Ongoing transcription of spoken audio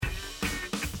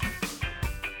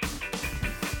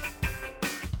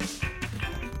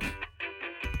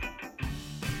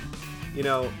You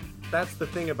know, that's the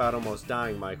thing about almost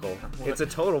dying, Michael. It's a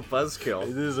total buzzkill.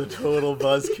 It is a total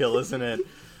buzzkill, isn't it?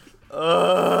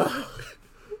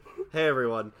 Hey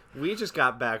everyone, we just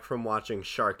got back from watching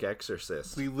Shark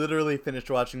Exorcist. We literally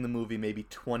finished watching the movie maybe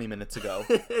 20 minutes ago.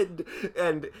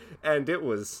 and it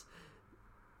was...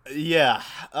 Yeah.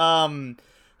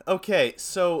 Okay,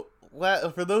 so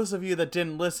for those of you that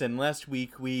didn't listen, last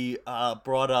week we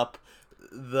brought up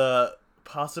the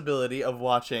possibility of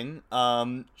watching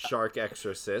Shark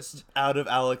Exorcist out of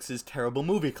Alex's terrible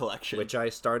movie collection, which I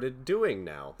started doing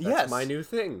now. That's yes. my new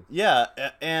thing. Yeah,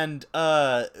 and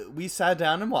we sat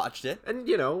down and watched it. And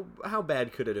you know, how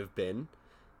bad could it have been?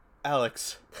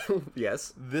 Alex,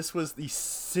 yes. This was the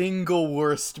single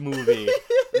worst movie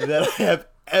that I have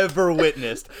ever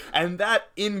witnessed, and that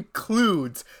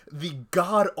includes the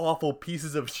god-awful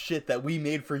pieces of shit that we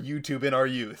made for YouTube in our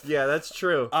youth. Yeah, that's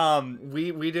true.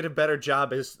 We did a better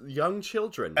job as young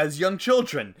children.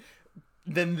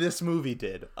 Than this movie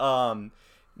did.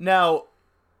 Now,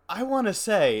 I want to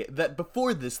say that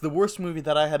before this, the worst movie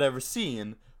that I had ever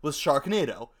seen was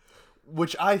Sharknado,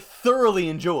 which I thoroughly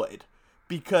enjoyed.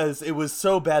 Because it was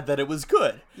so bad that it was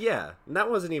good. Yeah, and that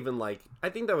wasn't even like... I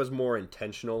think that was more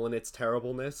intentional in its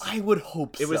terribleness. I would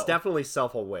hope so. It was definitely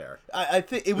self-aware. I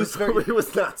think it was very... It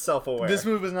was not self-aware. This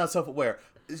movie was not self-aware.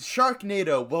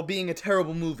 Sharknado, while being a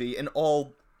terrible movie on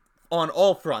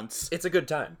all fronts... It's a good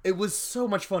time. It was so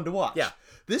much fun to watch. Yeah.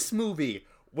 This movie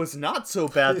was not so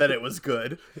bad that it was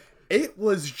good. It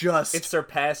was just... It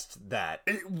surpassed that.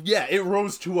 It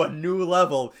rose to a new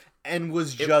level... And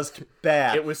was just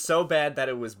bad. It was so bad that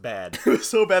it was bad. It was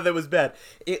so bad that it was bad.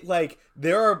 It, like,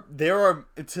 there are,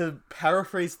 to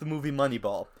paraphrase the movie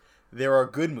Moneyball, there are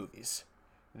good movies.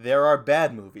 There are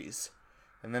bad movies.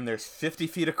 And then there's 50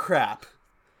 feet of crap.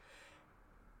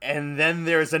 And then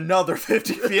there's another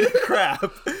 50 feet of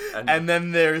crap. And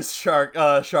then there's Shark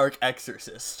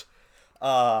Exorcist.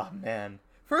 Man.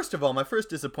 First of all, my first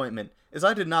disappointment is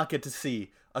I did not get to see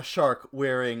a shark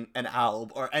wearing an alb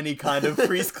or any kind of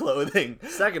priest clothing.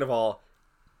 Second of all,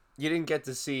 you didn't get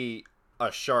to see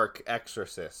a shark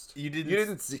exorcist. You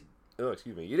didn't see... Oh,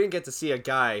 excuse me. You didn't get to see a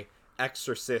guy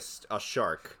exorcist a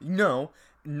shark. No,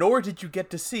 nor did you get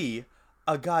to see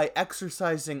a guy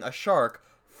exorcising a shark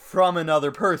from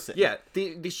another person. Yeah,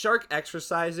 the shark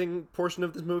exorcising portion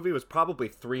of this movie was probably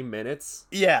 3 minutes.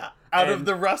 Yeah, out of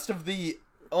the rest of the...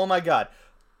 Oh my god.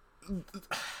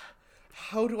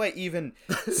 How do I even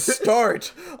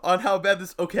start on how bad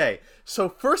this... Okay, so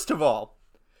first of all,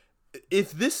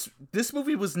 if this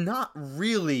movie was not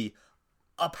really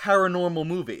a paranormal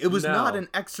movie, it was not an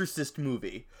exorcist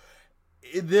movie.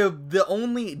 The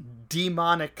only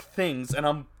demonic things, and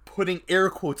I'm putting air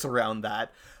quotes around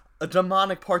that,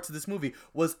 demonic parts of this movie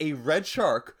was a red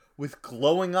shark with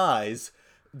glowing eyes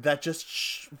that just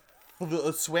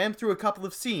swam through a couple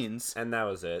of scenes. And that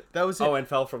was it. Oh, and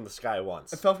fell from the sky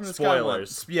once. It fell from the sky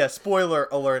once. Yeah, spoiler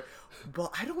alert.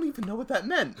 Well, I don't even know what that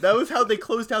meant. That was how they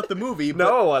closed out the movie.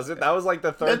 No, it wasn't. That was like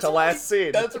the third to last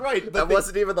scene. That's right. That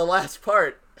wasn't even the last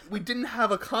part. We didn't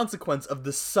have a consequence of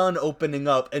the sun opening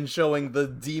up and showing the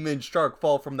demon shark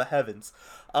fall from the heavens.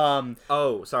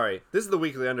 Oh, sorry. This is the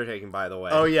Weekly Undertaking, by the way.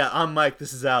 Oh, yeah. I'm Mike.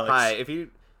 This is Alex. Hi.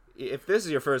 If this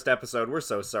is your first episode, we're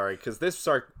so sorry, because this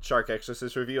Shark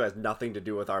Exorcist review has nothing to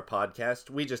do with our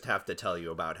podcast. We just have to tell you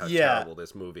about how terrible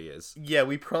this movie is. Yeah,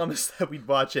 we promised that we'd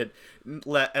watch it,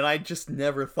 and I just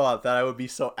never thought that I would be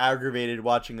so aggravated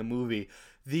watching a movie.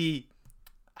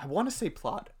 I want to say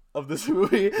plot of this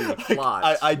movie.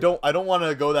 Plot. I don't want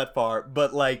to go that far,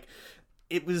 but, like,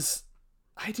 it was...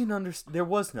 I didn't understand. There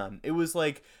was none. It was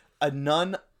like a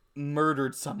nun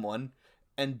murdered someone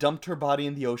and dumped her body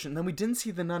in the ocean. Then we didn't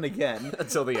see the nun again.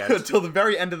 Until the end. Until the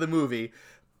very end of the movie.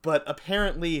 But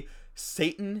apparently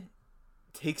Satan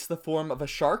takes the form of a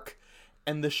shark,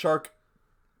 and the shark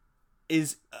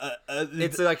is...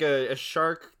 it's like a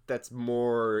shark that's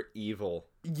more evil.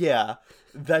 Yeah.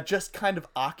 That just kind of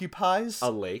occupies... A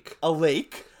lake.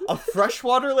 A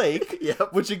freshwater lake.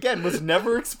 Yep. Which, again, was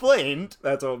never explained.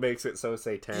 That's what makes it so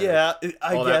satanic. Yeah,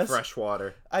 I All guess. that fresh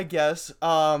water. I guess.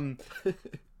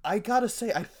 I gotta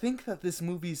say, I think that this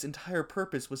movie's entire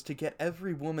purpose was to get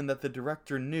every woman that the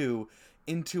director knew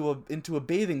into a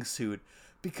bathing suit.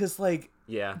 Because, like,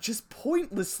 just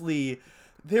pointlessly,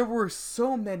 there were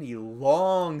so many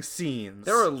long scenes.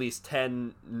 There were at least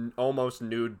 10 almost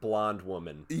nude blonde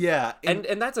women. Yeah.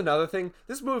 And that's another thing.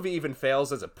 This movie even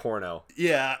fails as a porno.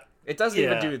 Yeah. It doesn't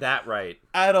even do that right.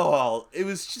 At all. It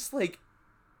was just, like,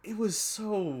 it was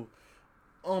so...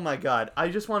 Oh my god! I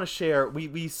just want to share.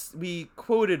 We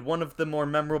quoted one of the more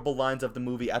memorable lines of the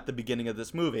movie at the beginning of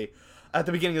this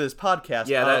podcast.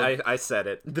 Yeah, I said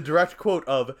it. The direct quote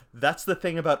of "That's the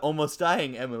thing about almost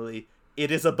dying, Emily. It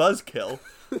is a buzzkill."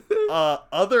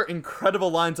 Other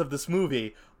incredible lines of this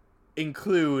movie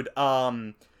include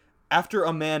after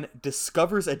a man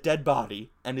discovers a dead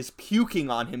body and is puking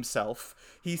on himself,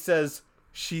 he says,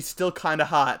 "She's still kind of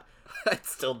hot. I'd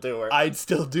still do her." I'd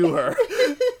still do her."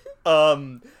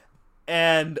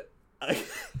 And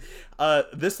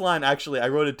this line, actually, I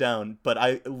wrote it down, but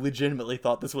I legitimately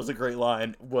thought this was a great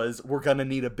line, was, "We're gonna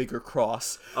need a bigger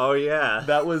cross." Oh, yeah.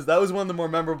 That was one of the more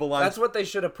memorable lines. That's what they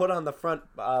should have put on the front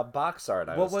box art,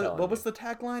 What was the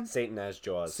tagline? Satan has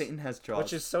jaws. Satan has jaws.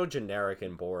 Which is so generic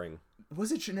and boring.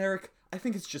 Was it generic? I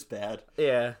think it's just bad.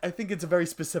 Yeah. I think it's a very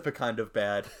specific kind of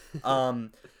bad.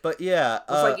 But yeah.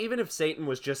 It's like, even if Satan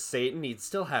was just Satan, he'd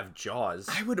still have jaws.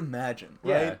 I would imagine,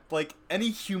 Yeah. right? Like, any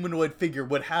humanoid figure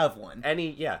would have one.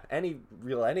 Any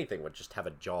real anything would just have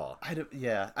a jaw.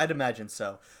 I'd imagine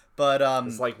so. But,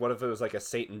 It's like, what if it was like a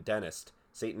Satan dentist?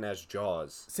 Satan has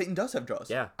jaws. Satan does have jaws.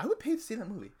 Yeah. I would pay to see that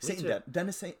movie.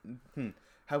 Dennis Satan.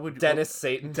 How would Dennis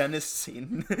Satan? Dennis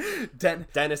Satan.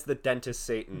 Dennis the Dentist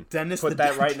Satan. Dennis Put the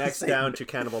that right Dentist next Satan. down to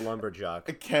Cannibal Lumberjack.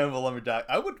 A Cannibal Lumberjack.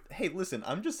 Hey, listen,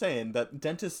 I'm just saying that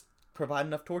dentists provide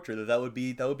enough torture that would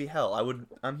be hell.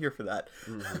 I'm here for that.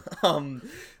 Mm-hmm.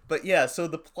 But yeah, so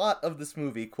the plot of this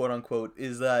movie, quote unquote,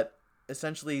 is that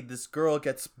essentially this girl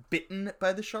gets bitten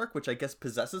by the shark, which I guess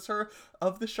possesses her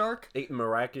of the shark. It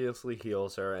miraculously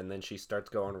heals her, and then she starts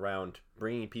going around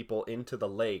bringing people into the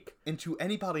lake. Into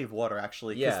any body of water,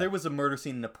 actually. Yeah. Because there was a murder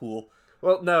scene in a pool.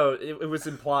 Well, no, it was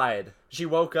implied. She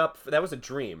woke up. That was a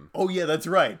dream. Oh, yeah, that's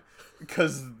right.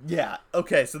 Because, yeah.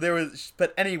 Okay, so there was...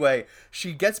 But anyway,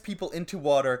 she gets people into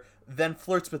water, then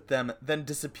flirts with them, then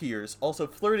disappears. Also,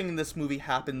 flirting in this movie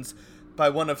happens by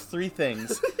one of three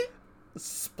things.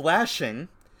 Splashing,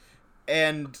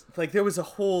 and, like, there was a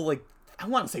whole, like, I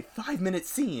want to say 5-minute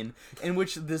scene in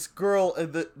which this girl,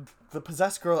 the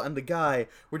possessed girl and the guy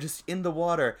were just in the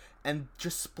water and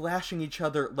just splashing each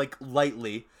other, like,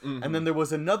 lightly. Mm-hmm. And then there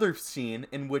was another scene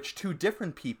in which two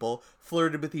different people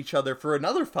flirted with each other for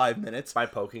another 5 minutes. By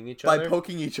poking each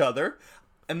other?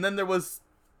 And then there was...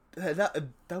 That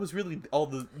was really all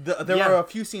there were a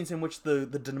few scenes in which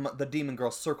the demon girl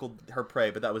circled her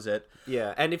prey, but that was it.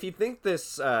 Yeah, and if you think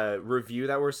this review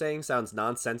that we're saying sounds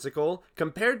nonsensical,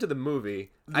 compared to the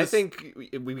movie, I think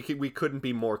we couldn't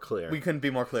be more clear. We couldn't be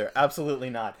more clear. Absolutely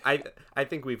not. I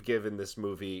think we've given this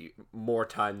movie more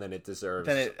time than it deserves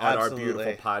on absolutely. our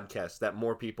beautiful podcast that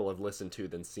more people have listened to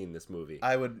than seen this movie.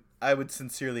 I would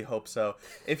sincerely hope so.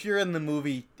 If you're in the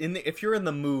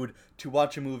mood to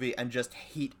watch a movie and just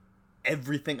hate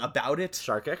everything about it,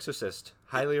 Shark Exorcist,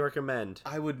 highly recommend.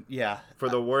 I would, yeah. For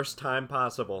the worst time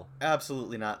possible.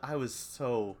 Absolutely not. I was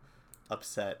so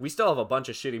upset. We still have a bunch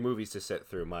of shitty movies to sit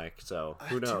through, Mike, so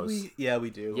who knows? Yeah, we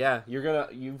do. Yeah,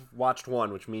 you've watched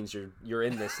one, which means you're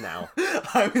in this now.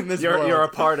 I'm in this world. You're a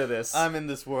part of this. I'm in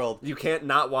this world. You can't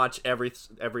not watch every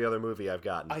other movie I've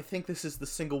gotten. I think this is the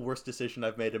single worst decision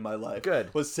I've made in my life.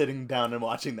 Good. Was sitting down and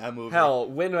watching that movie. Hell,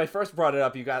 when I first brought it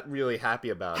up, you got really happy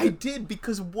about it. I did,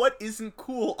 because what isn't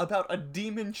cool about a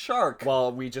demon shark?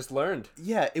 Well, we just learned.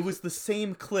 Yeah, it was the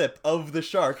same clip of the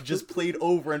shark, just played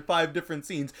over in 5 different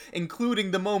scenes, including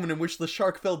the moment in which the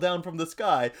shark fell down from the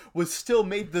sky, was still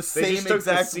made the same just took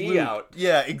exact the sea loop. out.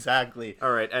 Yeah, exactly.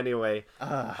 All right. Anyway,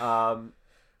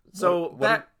 so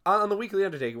on the Weekly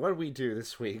Undertaking, what did we do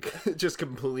this week? Just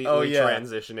completely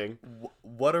transitioning.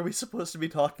 What are we supposed to be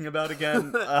talking about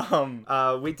again?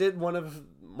 We did one of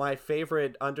my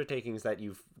favorite undertakings that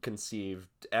you've conceived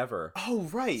ever. Oh,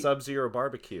 right. Sub-Zero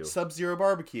BBQ. Sub-Zero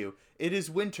BBQ. It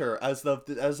is winter as of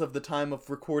the time of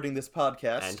recording this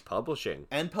podcast.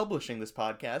 And publishing this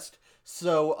podcast.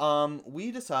 So,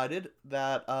 we decided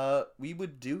that we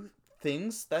would do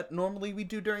things that normally we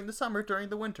do during the summer, during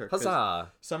the winter.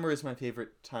 Huzzah! Summer is my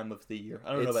favorite time of the year.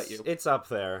 I don't know about you. It's up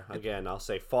there. Again, I'll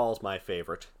say fall's my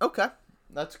favorite. Okay.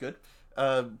 That's good.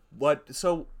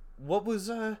 What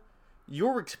was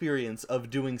your experience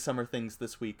of doing summer things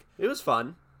this week? It was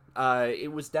fun.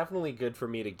 It was definitely good for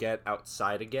me to get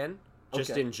outside again.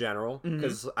 Just in general,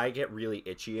 because I get really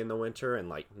itchy in the winter, and,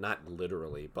 like, not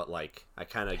literally, but, like, I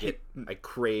kind of I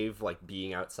crave, like,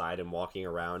 being outside and walking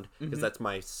around, because that's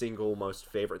my single most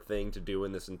favorite thing to do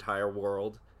in this entire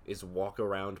world, is walk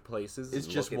around places. Is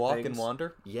just walk and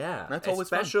wander? Yeah. That's always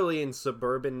fun. Especially in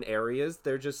suburban areas,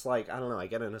 they're just, like, I don't know, I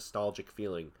get a nostalgic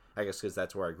feeling, I guess because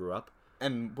that's where I grew up.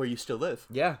 And where you still live.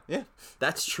 Yeah. Yeah.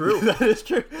 That's true. That is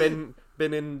true. Been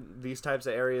been in these types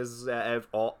of areas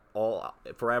all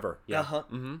forever. Yeah.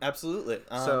 Absolutely.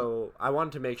 So I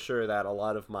wanted to make sure that a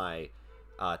lot of my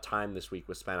time this week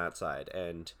was spent outside,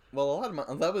 and well, a lot of my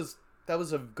that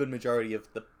was a good majority of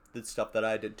the stuff that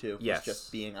I did too. Yes. Was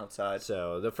just being outside.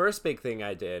 So the first big thing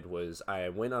I did was I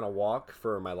went on a walk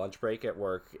for my lunch break at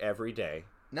work every day.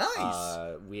 Nice.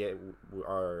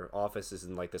 Our office is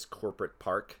in like this corporate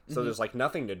park, so there's like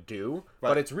nothing to do, Right.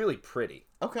 but it's really pretty.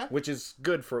 Okay. Which is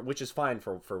fine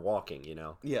for walking, you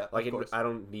know. Yeah. Like of course. I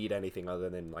don't need anything other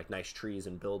than like nice trees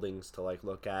and buildings to like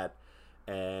look at.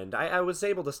 And I was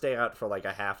able to stay out for like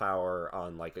a half hour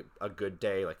on like a good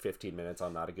day, like 15 minutes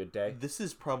on not a good day. This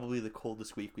is probably the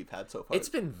coldest week we've had so far. It's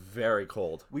been very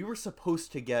cold. We were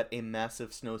supposed to get a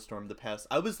massive snowstorm the past.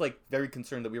 I was like very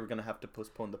concerned that we were going to have to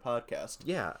postpone the podcast.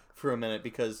 Yeah. For a minute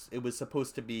because it was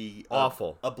supposed to be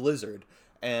awful. A blizzard,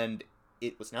 and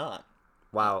it was not.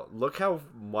 Wow, look how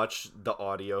much the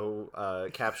audio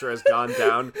capture has gone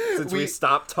down since we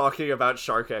stopped talking about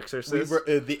Shark Exorcist.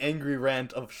 The angry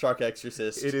rant of Shark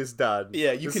Exorcist. It is done.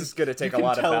 Yeah, this is going to take a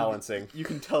lot of balancing. You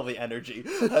can tell the energy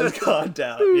has gone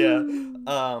down.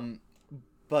 Yeah.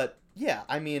 But yeah,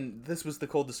 I mean, this was the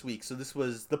coldest week, so this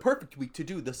was the perfect week to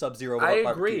do the Sub-Zero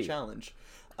Barbecue Challenge.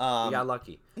 We got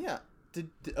lucky. Yeah.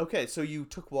 Okay, so you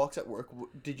took walks at work.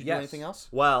 Did you do anything else?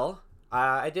 Well,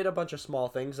 I did a bunch of small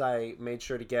things. I made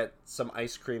sure to get some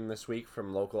ice cream this week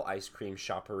from local ice cream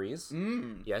shopperies.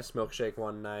 Yes, milkshake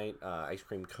one night, ice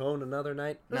cream cone another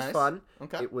night. It was fun.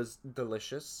 Okay. It was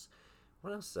delicious.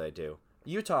 What else did I do?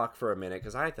 You talk for a minute,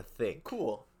 because I have to think.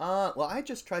 Cool. Well, I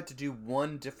just tried to do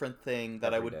one different thing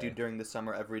that I would do during the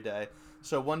summer every day.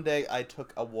 So one day I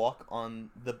took a walk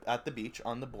at the beach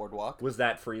on the boardwalk. Was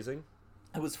that freezing?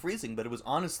 It was freezing, but it was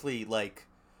honestly like...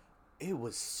 It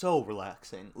was so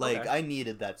relaxing. Like, I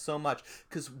needed that so much.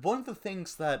 Because one of the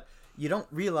things that you don't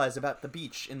realize about the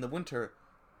beach in the winter,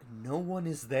 no one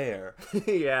is there.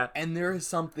 Yeah. And there is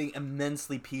something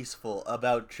immensely peaceful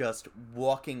about just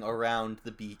walking around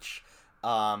the beach.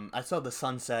 I saw the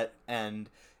sunset, and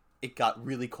it got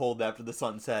really cold after the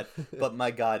sunset. But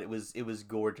my God, it was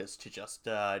gorgeous to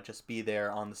just be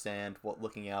there on the sand,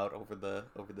 looking out over the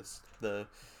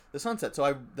sunset.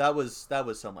 So that was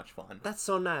so much fun. That's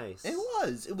so nice.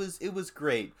 It was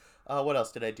great. What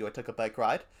else did I do? I took a bike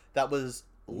ride. That was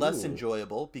less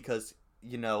enjoyable because,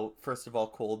 you know, first of all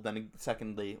cold, then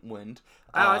secondly wind.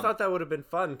 I thought that would have been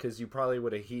fun because you probably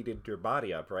would have heated your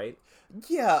body up, right?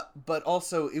 Yeah, but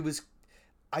also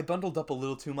I bundled up a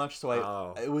little too much,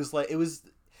 so it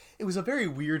was a very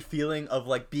weird feeling of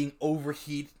like being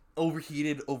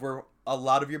overheated over a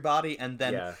lot of your body, and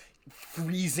then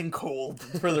freezing cold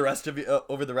for the rest of it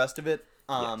over the rest of it.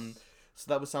 So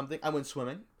that was something. I went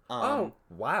swimming. Oh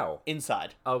wow!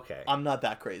 Inside. Okay. I'm not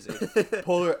that crazy.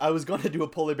 I was going to do a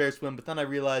polar bear swim, but then I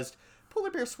realized polar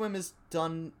bear swim is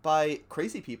done by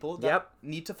crazy people that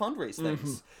need to fundraise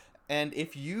things. And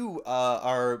if you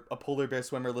are a polar bear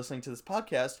swimmer listening to this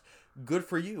podcast, good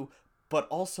for you. But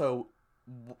also,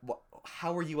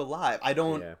 how are you alive? I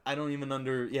don't even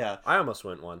I almost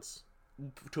went once.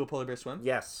 To a polar bear swim?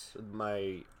 Yes.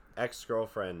 My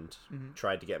ex-girlfriend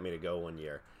tried to get me to go one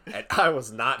year, and I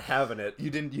was not having it. You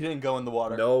didn't go in the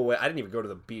water? No way. I didn't even go to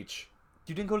the beach.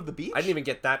 You didn't go to the beach? I didn't even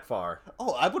get that far.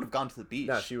 Oh, I would have gone to the beach.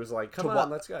 No, she was like, come on,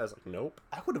 let's go. I was like, nope.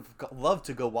 I would have loved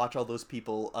to go watch all those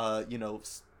people,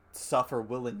 suffer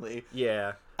willingly.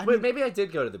 Yeah. Maybe I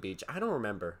did go to the beach. I don't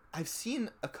remember. I've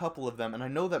seen a couple of them, and I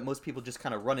know that most people just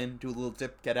kind of run in, do a little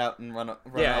dip, get out, and run off.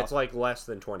 It's like less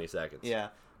than 20 seconds. Yeah.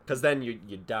 Because then you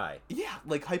die. Yeah,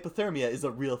 like hypothermia is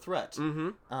a real threat.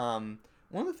 One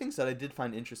of the things that I did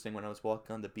find interesting when I was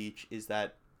walking on the beach is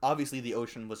that obviously the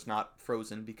ocean was not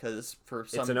frozen because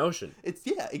it's an ocean.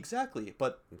 Exactly.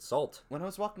 But it's salt. When I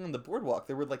was walking on the boardwalk,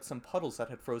 there were like some puddles that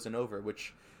had frozen over,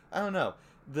 which I don't know.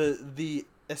 The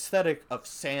aesthetic of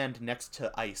sand next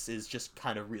to ice is just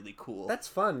kind of really cool. That's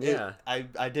fun. Yeah. I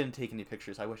didn't take any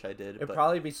pictures. I wish I did. It'd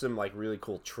probably be some like really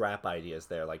cool trap ideas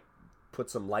there, like put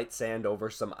some light sand over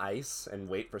some ice and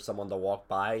wait for someone to walk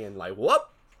by and like whoop,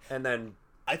 and then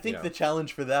I think the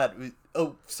challenge for that.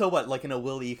 Oh, so what? Like in a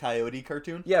Wile E. Coyote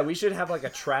cartoon? Yeah, we should have like a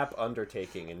trap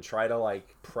undertaking and try to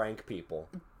like prank people.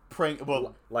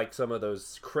 Like some of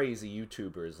those crazy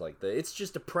YouTubers, like it's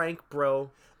just a prank,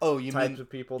 bro. Oh, you types mean of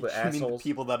people, the assholes? assholes, mean the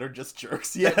people that are just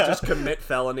jerks? Yeah, just commit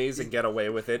felonies and get away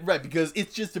with it. Right, because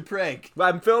it's just a prank.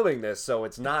 I'm filming this, so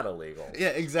it's not illegal. Yeah,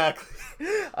 exactly.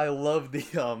 I love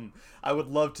the I would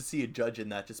love to see a judge in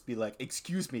that just be like,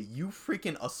 "Excuse me, you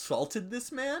freaking assaulted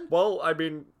this man?" Well, I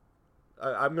mean,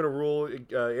 I'm gonna rule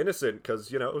innocent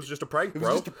because it was just a prank, bro. It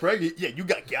was just a prank. Yeah, you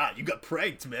got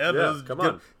pranked, man. Yeah, come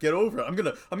on. Get over it.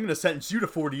 I'm gonna sentence you to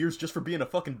 40 years just for being a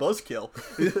fucking buzzkill.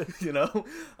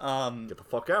 Get the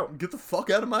fuck out. Get the fuck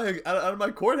out of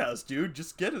my courthouse, dude.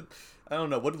 Just get it. I don't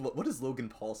know. What does Logan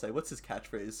Paul say? What's his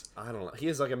catchphrase? I don't know. He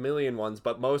has like a million ones,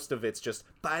 but most of it's just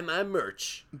buy my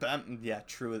merch. Yeah,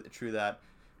 true that.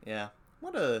 Yeah.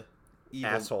 What a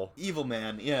asshole. Evil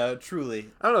man. Yeah, truly.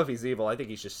 I don't know if he's evil. I think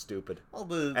he's just stupid. Well,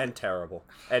 and terrible.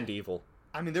 And evil.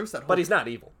 I mean, there was that whole... But he's not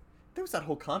evil. There was that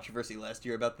whole controversy last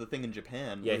year about the thing in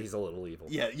Japan. Yeah, he's a little evil.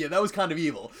 Yeah, that was kind of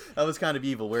evil.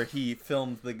 Where he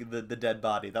filmed the dead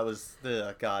body. That was...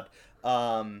 God.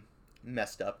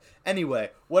 Messed up. Anyway,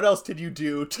 what else did you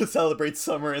do to celebrate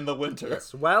summer in the winter?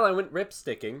 Yes, well, I went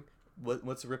ripsticking.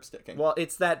 What's ripsticking? Well,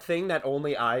 it's that thing that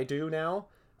only I do now.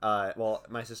 Well,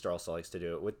 my sister also likes to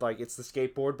do it with it's the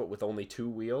skateboard but with only 2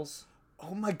 wheels.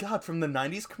 Oh my god, from the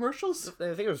 90s commercials?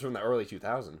 I think it was from the early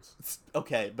 2000s.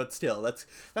 Okay, but still, that's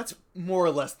more or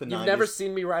less the 90s. You've never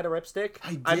seen me ride a ripstick?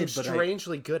 I did, I'm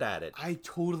strangely good at it. I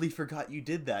totally forgot you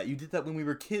did that. You did that when we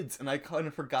were kids, and I kind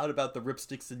of forgot about the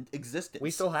ripsticks' existence.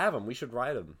 We still have them. We should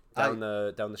ride them down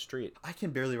the street. I can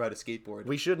barely ride a skateboard.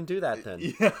 We shouldn't do that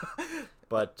then. Yeah.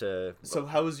 But so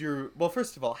how is your... Well,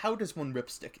 first of all, how does one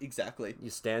ripstick exactly? You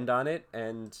stand on it,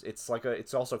 and it's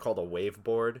it's also called a wave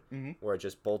board, where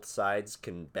just both sides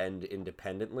can bend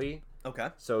independently. Okay.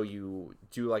 So you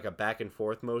do like a back and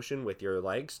forth motion with your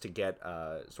legs to get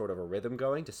sort of a rhythm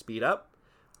going to speed up.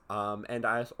 And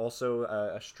I also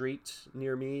a street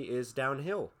near me is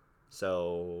downhill,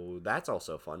 so that's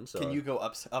also fun. So can you go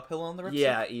uphill on the ripstick?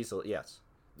 Yeah, easily. Yes.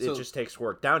 It just takes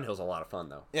work. Downhill's a lot of fun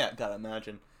though. Yeah, gotta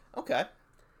imagine. Okay.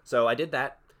 So I did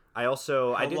that. I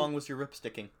also... How long was your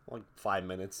ripsticking? Like 5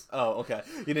 minutes. Oh, okay.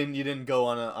 You didn't go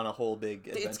on a whole big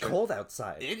adventure. It's cold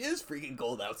outside. It is freaking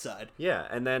cold outside. Yeah,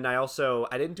 and then I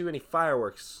didn't do any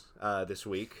fireworks this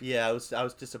week. Yeah, I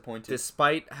was disappointed.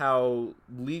 Despite how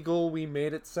legal we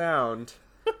made it sound,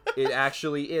 it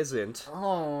actually isn't.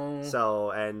 Oh.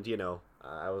 So, and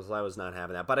I was not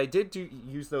having that. But I did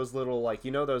use those little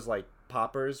those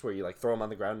poppers where you throw them on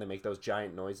the ground and they make those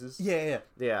giant noises. Yeah,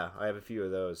 I have a few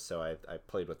of those, so I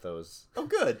played with those. Oh,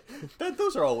 good.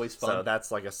 Those are always fun. So that's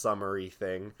like a summery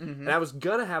thing. And I was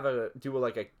gonna do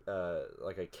a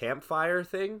campfire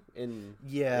thing in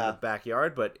the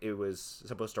backyard, but it was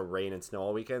supposed to rain and snow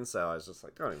all weekend, so I was just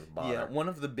like, don't even bother. Yeah, one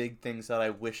of the big things that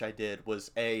I wish I did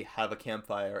was A, have a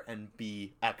campfire, and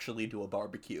B, actually do a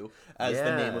barbecue, as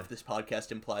the name of this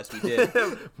podcast implies we did.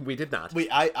 We did not.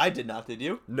 I did not, did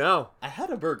you? No. I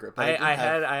had a burger, but I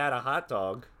had a hot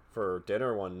dog for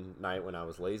dinner one night when I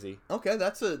was lazy. Okay,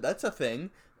 that's a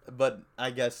thing, but I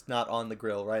guess not on the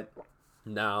grill, right?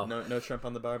 No. No shrimp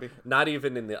on the barbie? Not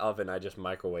even in the oven. I just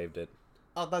microwaved it.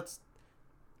 Oh, that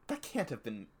can't have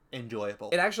been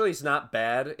enjoyable. It actually is not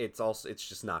bad. It's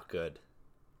just not good.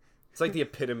 It's like the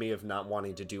epitome of not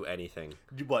wanting to do anything.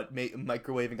 What,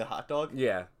 microwaving a hot dog?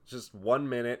 Yeah, just 1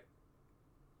 minute.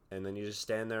 And then you just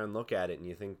stand there and look at it, and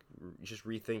you just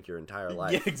rethink your entire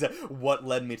life. Yeah, exactly. What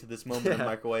led me to this moment of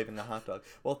microwaving a hot dog?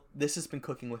 Well, this has been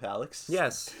Cooking with Alex.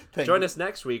 Yes. Join us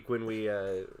next week when we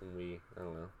I don't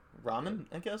know. Ramen,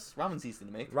 I guess? Ramen's easy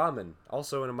to make. Ramen,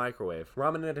 also in a microwave.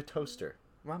 Ramen in a toaster.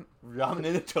 Ramen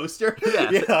in a toaster?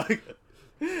 Yeah.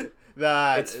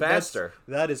 It's faster.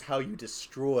 That is how you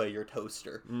destroy your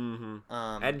toaster. Mm-hmm.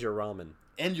 And your ramen.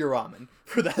 And your ramen,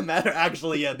 for that matter.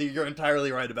 Actually, yeah, you're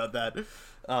entirely right about that.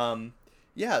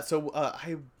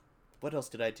 What else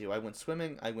did I do? I went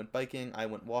swimming, I went biking, I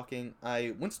went walking,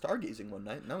 I went stargazing one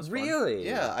night, and that was fun. Really?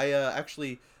 Yeah,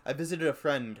 I visited a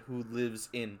friend who lives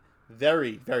in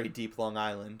very, very deep Long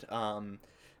Island,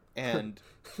 and...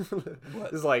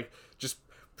 It's like, just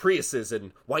Priuses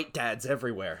and white dads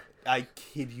everywhere. I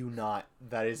kid you not,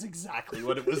 that is exactly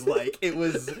what it was like. It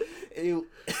was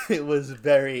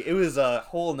a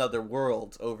whole nother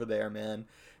world over there, man.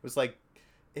 It was like,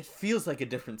 it feels like a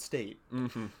different state.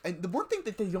 Mm-hmm. And the one thing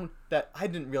that I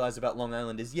didn't realize about Long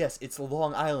Island is, yes, it's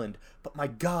Long Island, but my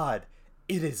God,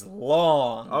 it is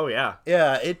long. Oh, yeah.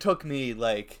 Yeah, it took me,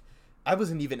 I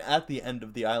wasn't even at the end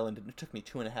of the island, and it took me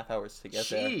 2.5 hours to get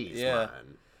there. Jeez, yeah.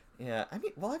 man. Yeah, I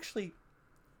mean, well, actually,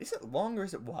 is it long or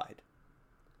is it wide?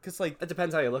 Because, it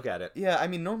depends how you look at it. Yeah, I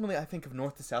mean, normally I think of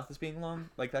north to south as being long.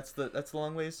 That's the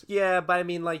long ways. Yeah, but I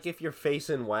mean, if you're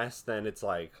facing west, then it's,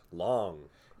 long.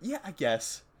 Yeah, I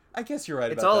guess you're right about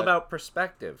that. It's all about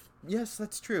perspective. Yes,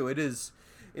 that's true. It is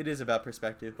about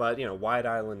perspective. But, Wide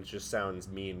Island just sounds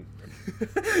mean.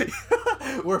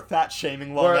 We're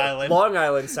fat-shaming Long Island. Long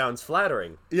Island sounds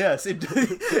flattering. Yes,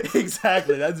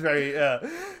 exactly. That's very, I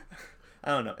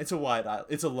don't know. It's a wide island.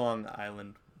 It's a Long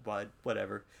Island.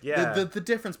 whatever. Yeah. The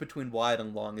difference between wide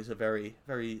and long is a very,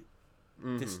 very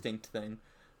distinct thing.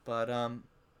 But,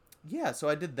 yeah, so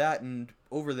I did that, and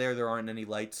over there aren't any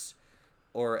lights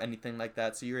or anything like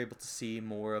that, so you're able to see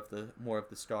more of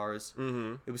the stars.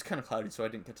 Mm-hmm. It was kind of cloudy, so I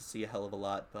didn't get to see a hell of a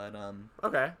lot, but,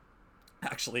 Okay.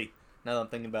 actually, now that I'm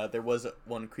thinking about it, there was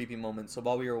one creepy moment. So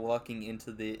while we were walking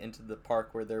into the park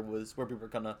where we were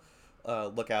gonna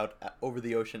look out over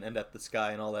the ocean and at the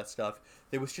sky and all that stuff,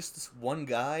 there was just this one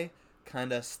guy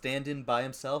kind of standing by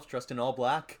himself, dressed in all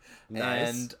black.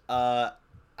 Nice. And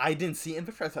I didn't see him.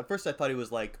 At first I thought he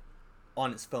was like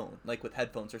on his phone, like with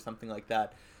headphones or something like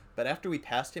that. But after we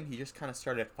passed him, he just kind of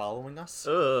started following us.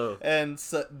 Ugh. And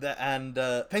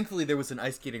thankfully there was an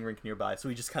ice skating rink nearby, so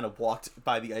we just kind of walked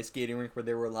by the ice skating rink where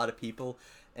there were a lot of people,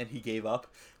 and he gave up.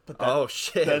 But Oh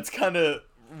shit. that's kind of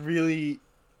really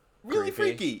Creepy.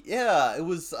 freaky. Yeah, it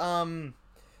was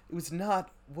not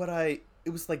what it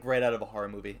was like right out of a horror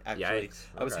movie, actually. Yikes.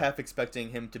 I was Okay. half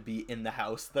expecting him to be in the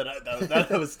house that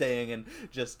I was staying in,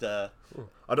 just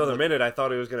Another minute, I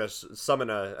thought he was gonna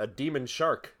summon a demon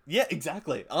shark. yeah,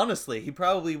 exactly. Honestly,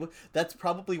 that's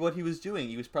probably what he was doing.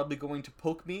 He was probably going to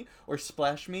poke me or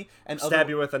splash me and Stab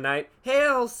you with a knife.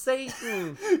 Hail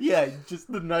Satan! Yeah,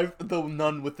 just the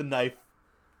nun with the knife,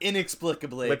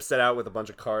 inexplicably. Whips it out with a bunch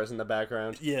of cars in the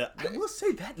background. Yeah, I will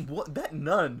say that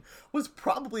nun was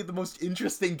probably the most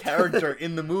interesting character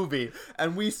in the movie,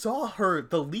 and we saw her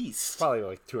the least. Probably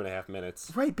like 2.5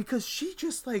 minutes. Right, because she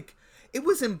just like, it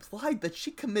was implied that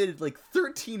she committed like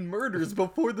 13 murders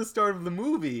before the start of the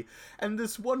movie, and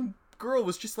this one girl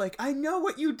was just like, I know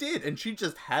what you did, and she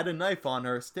just had a knife on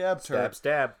her, stabbed her. Stab,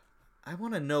 stab. I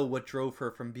want to know what drove her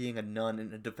from being a nun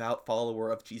and a devout follower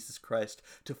of Jesus Christ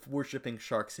to worshipping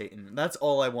Shark Satan. That's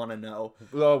all I want to know.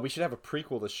 Oh, we should have a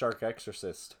prequel to Shark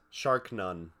Exorcist. Shark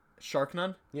Nun. Shark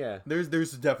Nun? Yeah. There's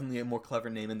definitely a more clever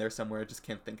name in there somewhere. I just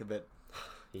can't think of it.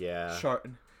 Yeah.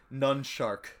 Nun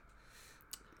Shark.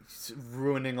 It's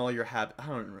ruining all your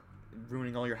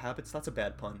ruining all your habits? That's a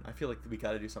bad pun. I feel like we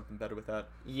gotta do something better with that.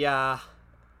 Yeah.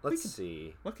 Let's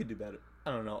see. What could do better? I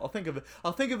don't know. I'll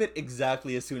think of it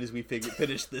exactly as soon as we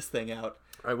finish this thing out.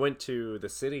 I went to the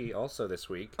city also this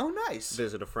week. Oh, nice.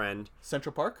 Visit a friend.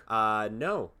 Central Park?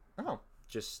 No. Oh.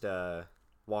 Just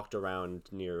walked around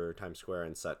near Times Square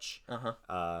and such.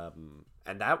 Uh-huh.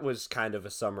 And that was kind of a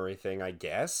summary thing, I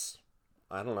guess.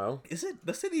 I don't know. Is it?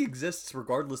 The city exists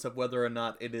regardless of whether or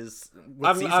not it is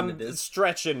what season it is.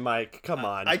 Stretching, Mike. Come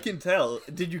on. I can tell.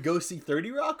 Did you go see 30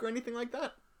 Rock or anything like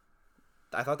that?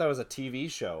 I thought that was a TV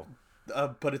show.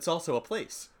 But it's also a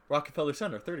place. Rockefeller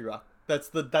Center, 30 Rock. That's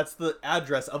the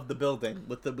address of the building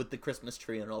with the Christmas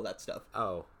tree and all that stuff.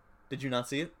 Oh. Did you not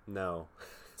see it? No.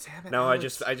 Damn it, No,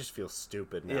 Alex. I just feel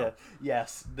stupid now. Yeah.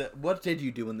 Yes. What did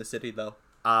you do in the city though?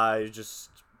 I just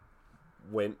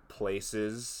went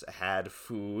places, had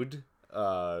food.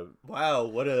 Wow,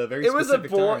 what a very It was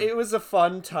specific time. It was a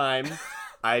fun time.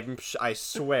 I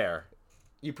swear.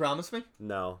 You promised me?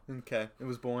 No. Okay, it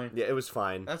was boring. Yeah, it was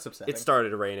fine. That's upsetting. It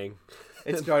started raining.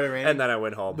 It started raining? And then I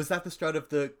went home. Was that the start of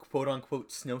the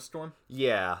quote-unquote snowstorm?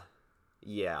 Yeah.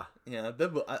 Yeah. Yeah.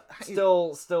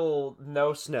 Still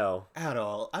no snow. At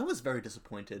all. I was very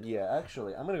disappointed. Yeah,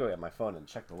 actually, I'm gonna go get my phone and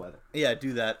check the weather. Yeah,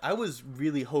 do that. I was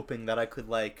really hoping that I could,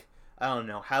 like, I don't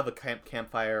know, have a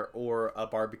campfire or a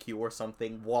barbecue or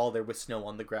something while there was snow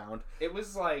on the ground. It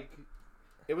was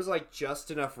like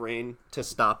just enough rain to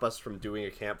stop us from doing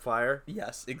a campfire.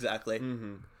 Yes, exactly.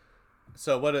 Mm-hmm.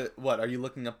 So what are you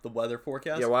looking up the weather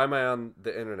forecast? Yeah, why am I on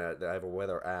the internet? I have a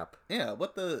weather app. Yeah,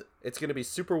 what the... It's gonna be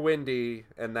super windy,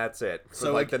 and that's it. For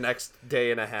So, like the next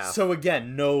day and a half. So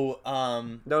again, no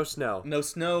snow. no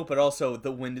snow, but also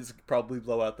the wind is probably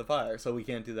blow out the fire, so we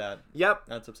can't do that. Yep.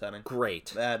 That's upsetting. Great.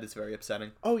 That is very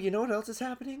upsetting. Oh, you know what else is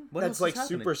happening? What That's else is like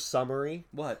happening? super summery.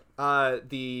 What? I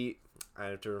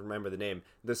have to remember the name.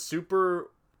 The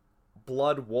Super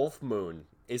Blood Wolf Moon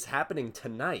is happening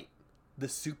tonight. The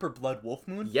Super Blood Wolf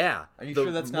Moon? Yeah. Are you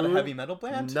sure that's not a heavy metal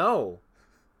band? No.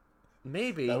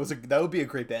 Maybe. That would be a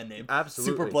great band name.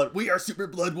 Absolutely. Super Blood. We are Super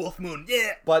Blood Wolf Moon.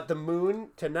 Yeah. But the moon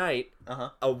tonight,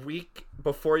 a week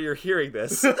before you're hearing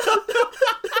this.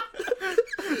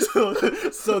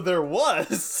 So there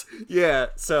was. Yeah,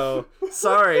 so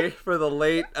sorry for the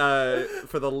late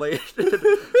for the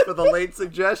late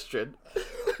suggestion.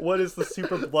 What is the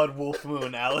Super Blood Wolf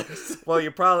Moon, Alex? Well,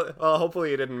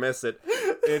 hopefully you didn't miss it.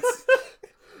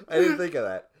 I didn't think of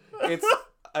that. It's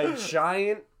a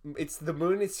giant, the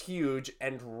moon is huge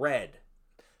and red.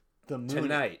 The moon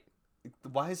Tonight.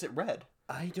 Why is it red?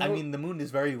 I mean, the moon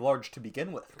is very large to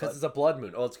begin with. Because it's a blood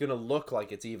moon. Oh, it's going to look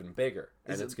like it's even bigger.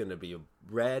 And Is it's going to be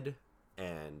red,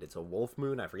 and it's a wolf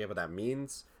moon. I forget what that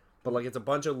means. but like it's a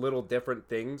bunch of little different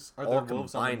things Are all there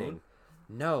wolves on the combining. moon?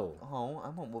 No. Oh, I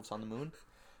want wolves on the moon.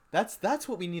 That's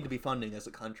what we need to be funding as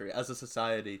a country, as a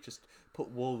society. Just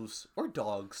put wolves or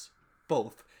dogs,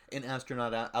 both, in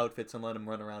astronaut outfits and let them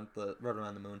run around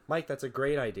the moon. Mike, that's a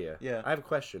great idea. Yeah. I have a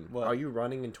question. What? Are you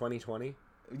running in 2020?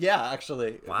 Yeah,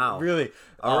 actually. Wow. Really.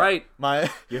 All right. My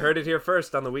You heard it here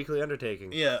first on the Weekly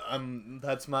Undertaking. Yeah,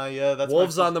 that's my that's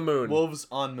Wolves my, on the Moon. Wolves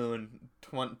on Moon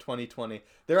 2020.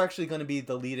 They're actually going to be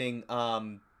the leading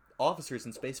officers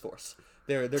in Space Force.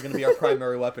 They're going to be our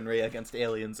primary weaponry against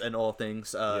aliens and all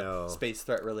things space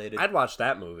threat related. I'd watch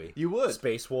that movie. You would.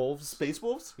 Space Wolves. Space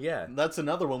Wolves? Yeah. That's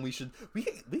another one we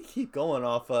keep going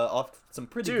off some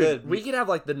pretty Dude, good. we could have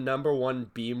like the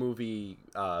 #1 B movie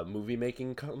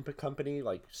making company,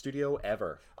 like studio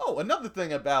ever. Oh, another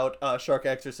thing about Shark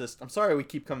Exorcist. I'm sorry we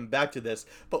keep coming back to this,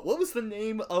 but what was the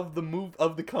name of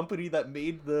the company that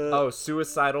made the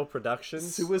Suicidal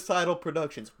Productions? Suicidal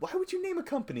Productions. Why would you name a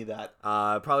company that?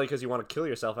 Probably because you want to kill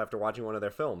yourself after watching one of their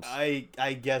films.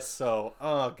 I guess so.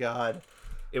 Oh god.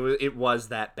 It was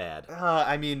that bad.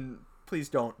 I mean, please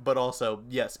don't. But also,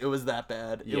 yes, it was that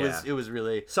bad. Yeah. It was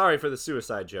really. Sorry for the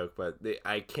suicide joke, but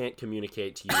I can't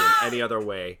communicate to you in any other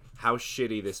way how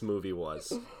shitty this movie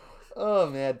was. Oh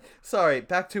man, sorry.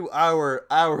 Back to our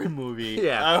movie.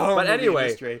 Yeah, our but movie anyway,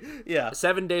 industry. Yeah.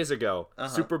 7 days ago,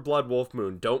 Super Blood Wolf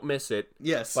Moon. Don't miss it.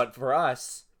 Yes. But for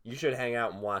us, you should hang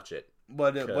out and watch it.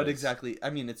 What exactly? I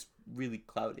mean, it's really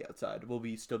cloudy outside. Will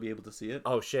we still be able to see it?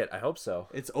 Oh shit! I hope so.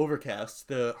 It's overcast.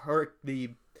 I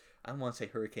don't want to say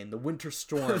hurricane. The winter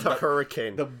storm.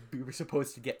 Hurricane. We were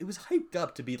supposed to get. It was hyped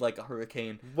up to be like a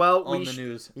hurricane. Well, on the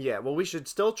news. Yeah. Well, we should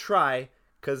still try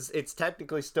because it's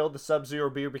technically still the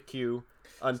Sub-Zero BBQ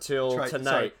until tonight.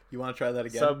 Sorry, you want to try that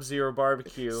again? Sub-Zero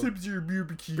barbecue. Sub-Zero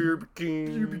BBQ.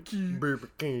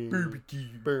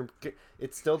 BBQ.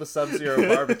 It's still the Sub-Zero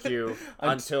barbecue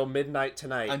until midnight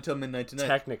tonight. Until midnight tonight.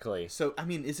 Technically. So, I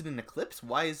mean, is it an eclipse?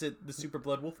 Why is it the Super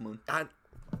Blood Wolf Moon?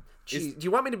 Do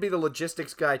you want me to be the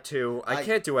logistics guy too? I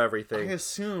can't do everything. I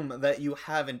assume that you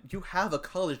have a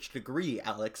college degree,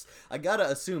 Alex. I gotta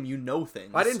assume you know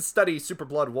things. I didn't study Super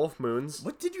Blood Wolf Moons.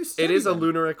 What did you study? It is then? a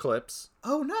lunar eclipse.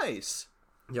 Oh, nice.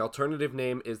 The alternative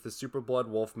name is the Super Blood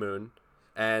Wolf Moon,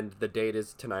 and the date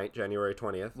is tonight, January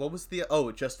 20th. What was the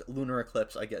just lunar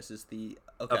eclipse? I guess is the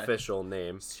official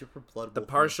name. Super Blood Wolf. The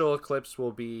partial eclipse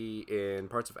will be in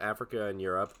parts of Africa and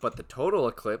Europe, but the total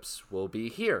eclipse will be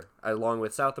here, along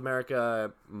with South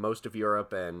America, most of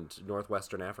Europe, and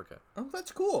northwestern Africa. Oh,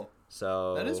 that's cool.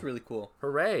 So that is really cool.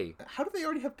 Hooray! How do they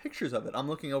already have pictures of it? I'm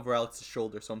looking over Alex's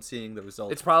shoulder, so I'm seeing the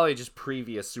results. It's probably just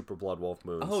previous Super Blood Wolf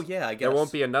moons. Oh yeah, I guess there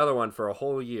won't be another one for a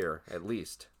whole year at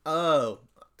least. Oh,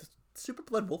 the Super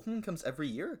Blood Wolf moon comes every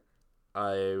year.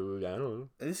 I don't know.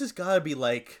 This has got to be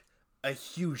like a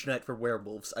huge night for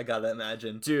werewolves. I gotta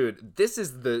imagine, dude. This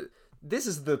is the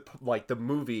like the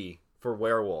movie for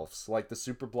werewolves, like the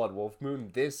Super Blood Wolf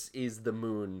Moon. This is the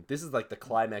moon. This is like the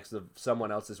climax of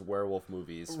someone else's werewolf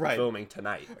movies filming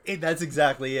tonight. That's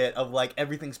exactly it. Of like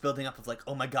everything's building up. Of like,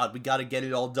 oh my god, we gotta get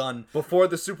it all done before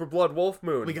the Super Blood Wolf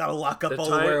Moon. We gotta lock up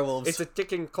all the werewolves. It's a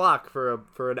ticking clock for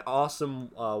an awesome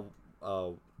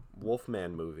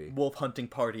Wolfman movie, wolf hunting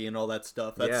party, and all that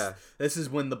stuff. This is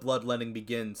when the bloodletting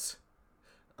begins.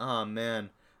 Oh man,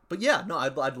 but yeah, no,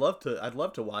 I'd love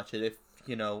to watch it if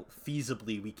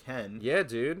feasibly we can. Yeah,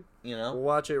 dude. We'll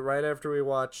watch it right after we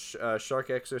watch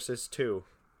Shark Exorcist 2.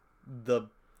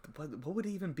 What would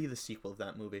even be the sequel of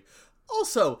that movie?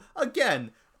 Also,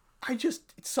 again, I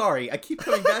keep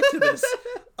coming back to this.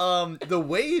 The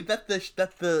way that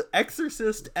the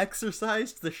Exorcist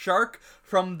exorcised the shark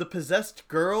from the possessed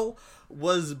girl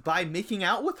was by making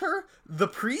out with her. The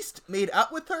priest made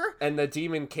out with her, and the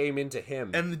demon came into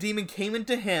him. And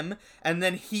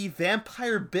then he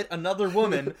vampire bit another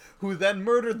woman, who then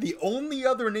murdered the only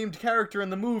other named character in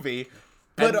the movie.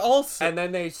 And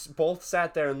then they both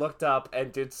sat there and looked up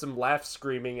and did some laugh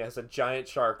screaming as a giant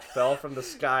shark fell from the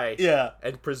sky. Yeah.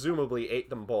 And presumably ate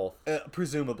them both.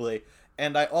 Presumably.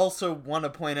 And I also want to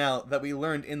point out that we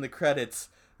learned in the credits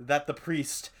that the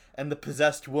priest and the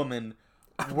possessed woman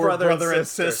were brother and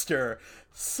sister.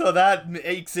 So that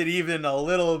makes it even a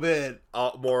little bit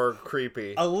more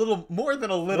creepy. A little more than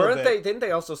a little bit. Didn't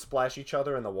they also splash each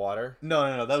other in the water?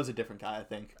 No. That was a different guy, I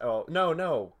think. Oh,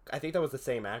 no. I think that was the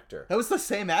same actor. That was the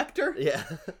same actor? Yeah.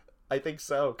 I think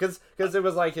so. Because it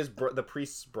was like the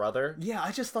priest's brother. Yeah,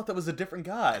 I just thought that was a different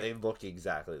guy. They look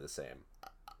exactly the same.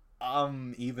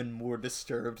 I'm even more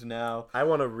disturbed now. I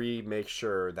want to make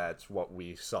sure that's what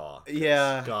we saw.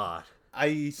 Yeah. God.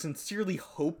 I sincerely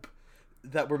hope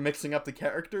that we're mixing up the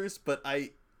characters, but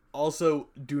I also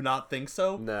do not think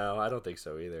so. No, I don't think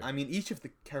so either. I mean, each of the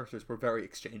characters were very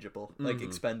exchangeable, like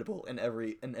expendable in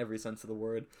every sense of the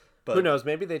word. But who knows?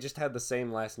 Maybe they just had the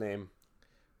same last name.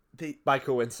 By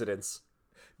coincidence.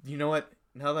 You know what?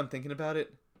 Now that I'm thinking about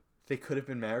it, they could have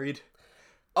been married.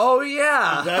 Oh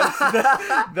yeah,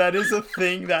 that is a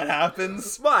thing that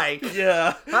happens, Mike.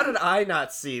 Yeah. How did I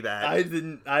not see that? I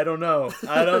didn't. I don't know.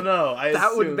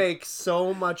 That would make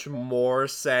so much more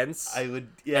sense. I would.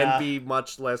 Yeah. And be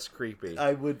much less creepy.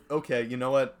 I would. Okay. You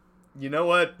know what?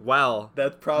 Well,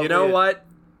 that's probably. You know what?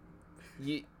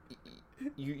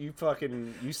 You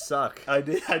fucking suck. I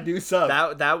do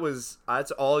suck.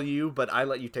 That's all you, but I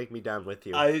let you take me down with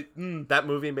you. That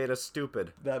movie made us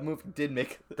stupid. That movie did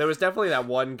make. There was definitely that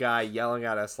one guy yelling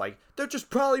at us like, "They're just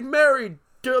probably married,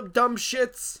 dumb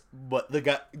shits." But the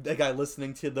guy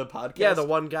listening to the podcast. Yeah, the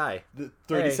one guy.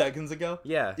 30 seconds ago.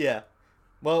 Yeah. Yeah.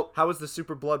 Well, how was the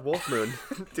Super Blood Wolf Moon?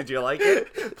 Did you like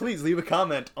it? Please leave a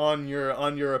comment on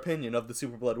your opinion of the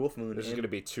Super Blood Wolf Moon. There's going to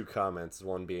be 2 comments.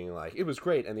 One being like, "It was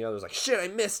great," and the other was like, "Shit, I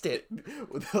missed it."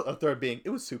 A third being,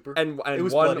 "It was super." And it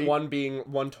was one being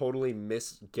totally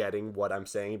misgetting what I'm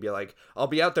saying and be like, "I'll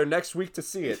be out there next week to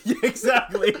see it." Yeah,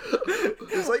 exactly.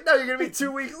 It's like, no, you're gonna be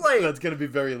 2 weeks late. That's gonna be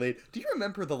very late. Do you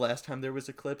remember the last time there was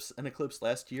an eclipse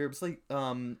last year? It was like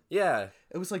yeah.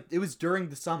 It was during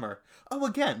the summer. Oh,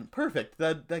 again, perfect.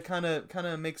 That kind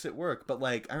of makes it work. But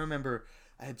like, I remember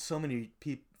I had so many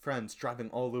friends driving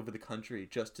all over the country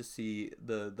just to see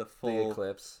the full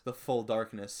eclipse, the full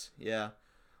darkness. Yeah,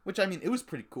 which I mean, it was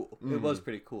pretty cool. It was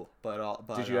pretty cool. But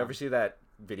did you ever see that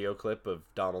video clip of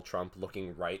Donald Trump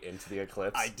looking right into the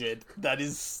eclipse? I did. That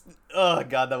is, oh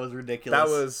god, that was ridiculous. That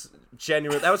was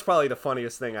genuine. That was probably the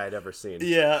funniest thing I'd ever seen.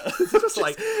 Yeah. Just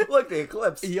like, look, the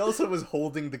eclipse. He also was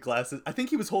holding the glasses. I think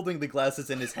he was holding the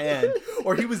glasses in his hand,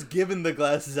 or he was given the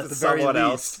glasses at the very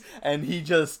least, and he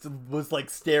just was like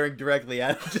staring directly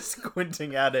at it, just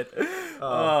squinting at it.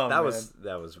 That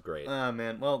was great. Oh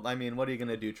man. Well, I mean, what are you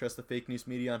gonna do? Trust the fake news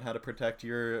media on how to protect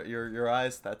your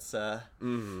eyes? That's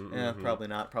probably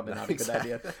not a good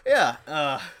idea.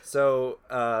 Yeah. So,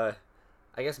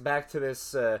 I guess back to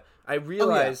this. I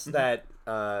realized that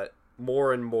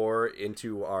more and more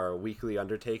into our weekly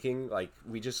undertaking, like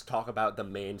we just talk about the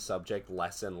main subject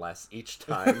less and less each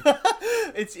time.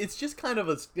 It's just kind of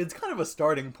a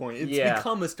starting point. It's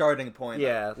become a starting point.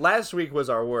 Yeah. Last week was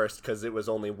our worst because it was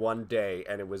only one day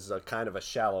and it was kind of a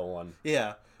shallow one.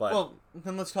 Yeah. But, well,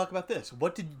 then let's talk about this.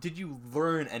 What did you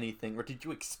learn anything, or did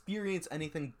you experience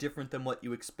anything different than what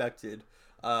you expected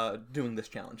doing this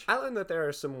challenge? I learned that there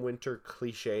are some winter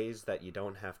cliches that you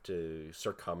don't have to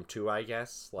succumb to, I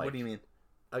guess. Like, what do you mean?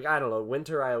 Like, I don't know.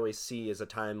 Winter I always see as a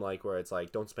time like where it's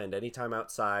like, don't spend any time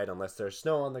outside unless there's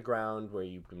snow on the ground where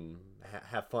you can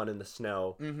have fun in the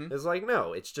snow. Mm-hmm. It's like,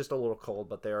 no, it's just a little cold,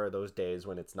 but there are those days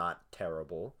when it's not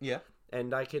terrible. Yeah.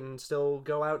 And I can still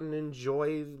go out and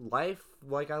enjoy life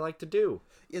like I like to do.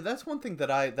 Yeah, that's one thing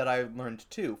that I learned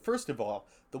too. First of all,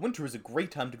 the winter is a great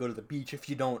time to go to the beach if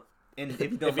you don't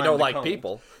like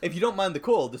people. If you don't mind the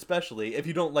cold, especially if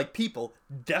you don't like people,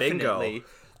 definitely.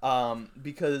 Bingo.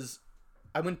 Because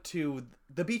I went to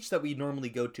the beach that we normally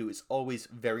go to is always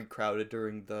very crowded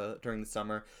during the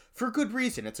summer for good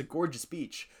reason. It's a gorgeous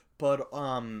beach, but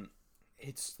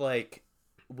it's like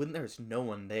when there's no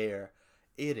one there,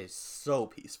 it is so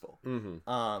peaceful.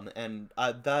 Mm-hmm. And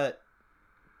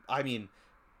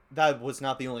that was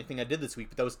not the only thing I did this week,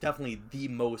 but that was definitely the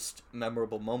most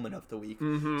memorable moment of the week.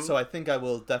 Mm-hmm. So I think I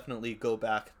will definitely go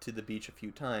back to the beach a few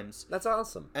times. That's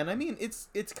awesome. And I mean, it's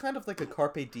kind of like a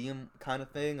carpe diem kind of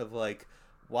thing of like,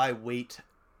 why wait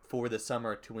for the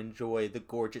summer to enjoy the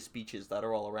gorgeous beaches that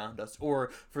are all around us, or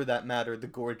for that matter, the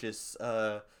gorgeous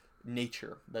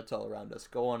nature that's all around us.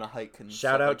 Go on a hike and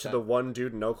shout out to the one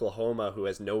dude in Oklahoma who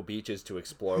has no beaches to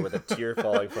explore with a tear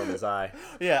falling from his eye.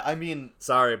 Yeah, I mean,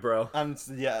 sorry, bro. I'm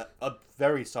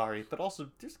very sorry, but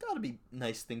also there's got to be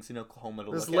nice things in Oklahoma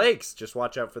to There's look lakes. Just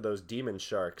watch out for those demon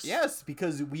sharks. Yes,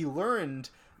 because we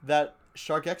learned that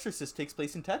Shark Exorcist takes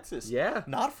place in Texas. Yeah.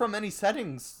 Not from any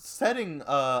setting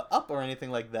up or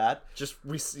anything like that. Just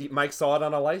Mike saw it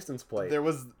on a license plate.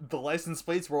 The license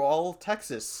plates were all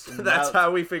Texas. That's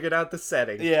how we figured out the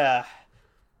setting. Yeah.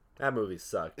 That movie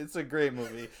sucked. It's a great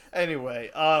movie. Anyway,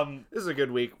 this is a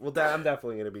good week. Well, I'm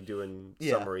definitely going to be doing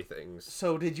summery things.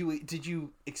 So did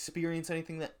you experience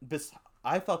anything that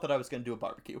I thought that I was going to do a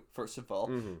barbecue, first of all.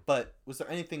 Mm-hmm. But was there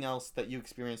anything else that you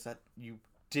experienced that you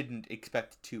didn't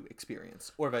expect to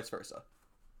experience, or vice versa?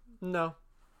 No.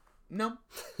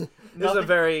 It was a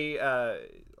very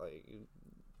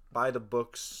by the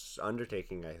books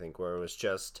undertaking, I think, where it was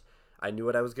just I knew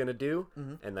what I was gonna do,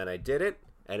 mm-hmm. and then I did it,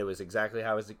 and it was exactly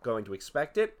how I was going to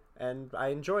expect it, and I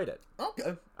enjoyed it.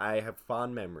 Okay. I have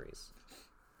fond memories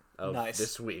of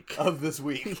this week. Of this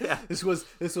week. Yeah. This was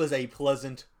a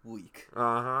pleasant week.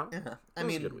 Uh-huh. Yeah. It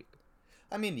was a good week.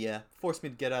 I mean, yeah. Forced me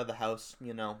to get out of the house,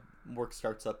 work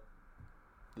starts up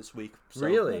this week. So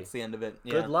really? That's the end of it.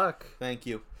 Yeah. Good luck. Thank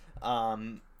you.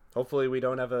 Hopefully we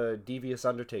don't have a devious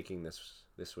undertaking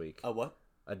this week. A what?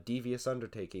 A devious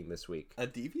undertaking this week. A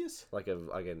devious? Like a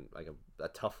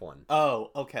tough one.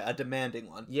 Oh, okay. A demanding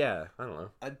one. Yeah, I don't know.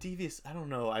 A devious, I don't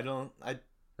know.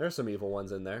 There's some evil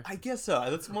ones in there. I guess so.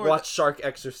 That's more. Watch Shark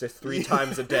Exorcist 3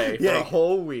 times a day for a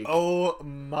whole week. Oh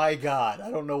my god.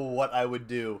 I don't know what I would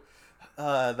do.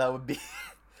 That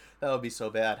would be so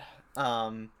bad.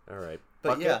 All right. But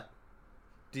Bucket? yeah.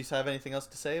 Do you have anything else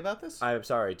to say about this? I'm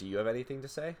sorry. Do you have anything to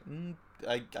say?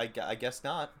 I guess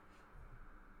not.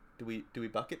 Do we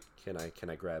bucket? Can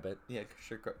I grab it? Yeah,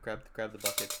 sure. Grab the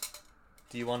bucket.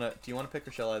 Do you wanna pick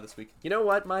or shall I this week? You know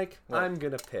what, Mike? What? I'm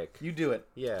gonna pick. You do it.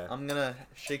 Yeah. I'm gonna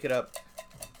shake it up.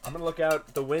 I'm gonna look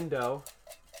out the window.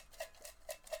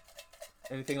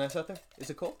 Anything nice out there? Is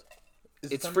it cold?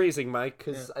 It's freezing, Mike,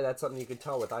 because that's something you can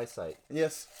tell with eyesight.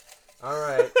 Yes. All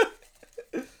right.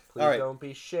 Please don't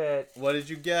be shit. What did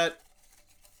you get?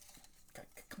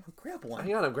 Come on, grab one.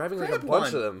 Hang on, I'm grabbing like a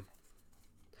bunch of them.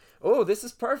 Oh, this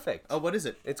is perfect. Oh, what is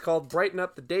it? It's called Brighten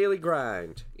Up the Daily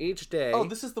Grind. Each day. Oh,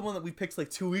 this is the one that we picked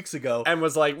like 2 weeks ago. And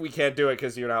was like, we can't do it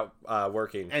because you're not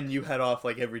working. And you head off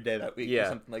like every day that week or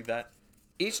something like that.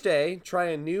 Each day, try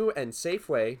a new and safe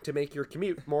way to make your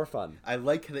commute more fun. I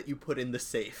like that you put in the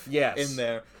safe in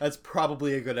there. That's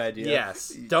probably a good idea.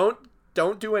 Yes.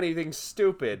 Don't do anything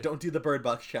stupid. Don't do the Bird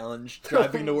Box challenge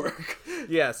driving to work.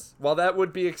 Yes. While that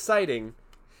would be exciting,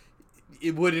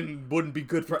 it wouldn't be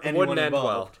good for anyone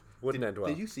involved. Wouldn't end well.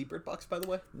 Did you see Bird Box, by the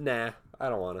way? Nah, I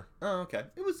don't want to. Oh, okay.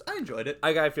 I enjoyed it.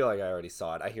 I feel like I already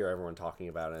saw it. I hear everyone talking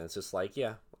about it, and it's just like,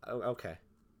 yeah, okay.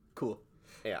 Cool.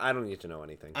 Yeah, I don't need to know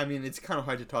anything. I mean, it's kind of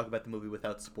hard to talk about the movie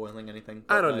without spoiling anything.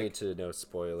 I don't need to know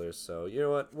spoilers, so you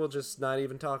know what? We'll just not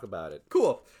even talk about it.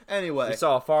 Cool. Anyway. We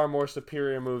saw a far more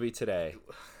superior movie today.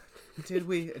 Did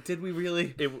we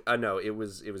really? No, it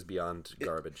was beyond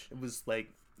garbage. It was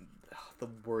like the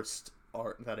worst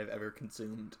art that I've ever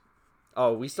consumed.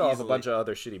 Oh, we still have a bunch of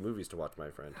other shitty movies to watch,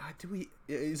 my friend.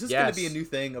 Is this going to be a new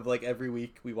thing of like every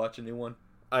week we watch a new one?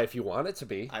 If you want it to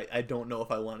be. I don't know if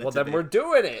I want it to be. Well, then we're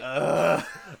doing it. I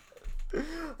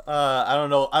don't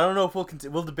know. I don't know if we'll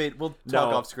continue. We'll debate. We'll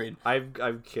talk off screen.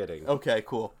 I'm kidding. Okay,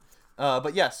 cool.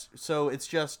 But yes, so it's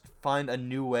just find a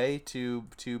new way to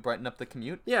brighten up the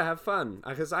commute. Yeah, have fun.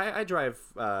 Because I drive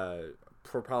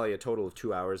for probably a total of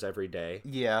 2 hours every day.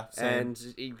 Yeah, same.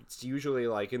 And it's usually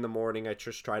like in the morning I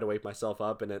just try to wake myself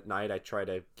up, and at night I try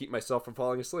to keep myself from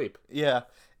falling asleep. Yeah.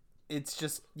 It's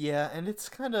just, and it's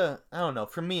kind of, I don't know,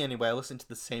 for me anyway, I listen to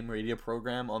the same radio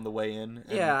program on the way in.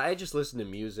 Yeah, I just listen to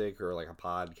music or like a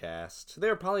podcast.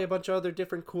 There are probably a bunch of other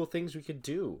different cool things we could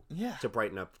do to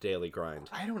brighten up the daily grind.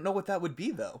 I don't know what that would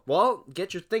be, though. Well,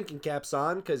 get your thinking caps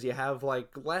on, because you have like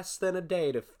less than a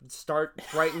day to start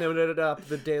brightening it up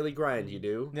the daily grind, you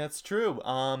do. That's true.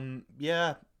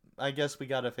 Yeah, I guess we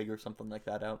gotta figure something like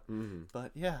that out. Mm-hmm.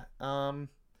 But yeah,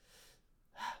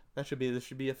 this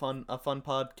should be a fun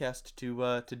podcast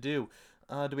to do.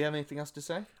 Do we have anything else to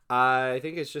say? I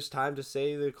think it's just time to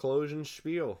say the closing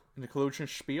spiel. The closing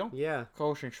spiel? Yeah.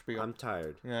 Closing spiel. I'm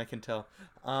tired. Yeah, I can tell.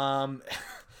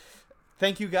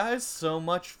 Thank you guys so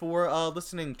much for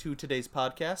listening to today's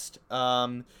podcast.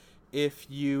 If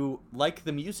you like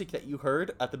the music that you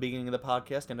heard at the beginning of the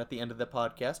podcast and at the end of the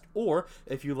podcast, or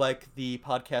if you like the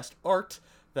podcast art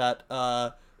that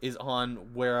is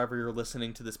on wherever you're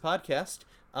listening to this podcast,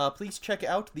 please check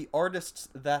out the artists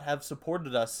that have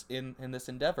supported us in this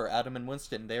endeavor, Adam and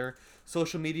Winston. Their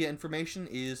social media information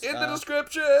is in the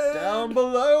description down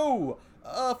below.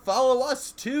 Follow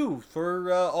us too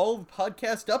for all the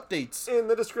podcast updates in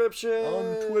the description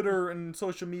on Twitter and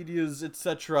social medias,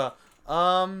 etc.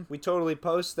 We totally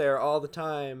post there all the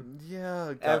time.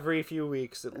 Yeah, every few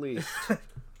weeks at least.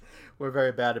 We're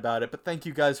very bad about it, but thank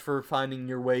you guys for finding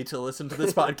your way to listen to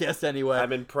this podcast anyway.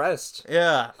 I'm impressed.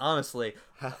 Yeah, honestly.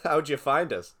 How'd you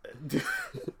find us?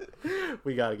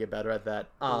 We gotta get better at that.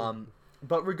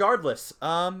 But regardless,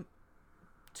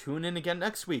 tune in again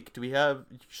next week. Do we have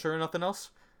nothing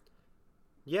else?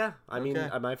 Yeah, I mean,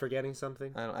 am I forgetting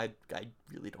something? I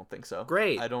really don't think so.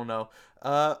 Great. I don't know.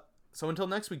 So until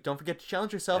next week, don't forget to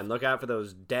challenge yourself. And look out for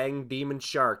those dang demon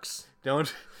sharks.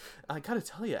 I gotta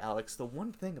tell you, Alex, the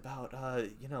one thing about,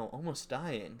 almost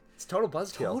dying. It's total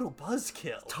buzzkill. Total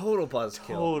buzzkill. Total buzzkill.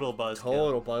 Total buzzkill.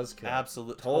 Total buzzkill.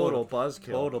 Absolute. Total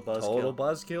buzzkill. Total buzzkill. Total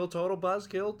buzzkill. Total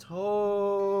buzzkill.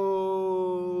 Total.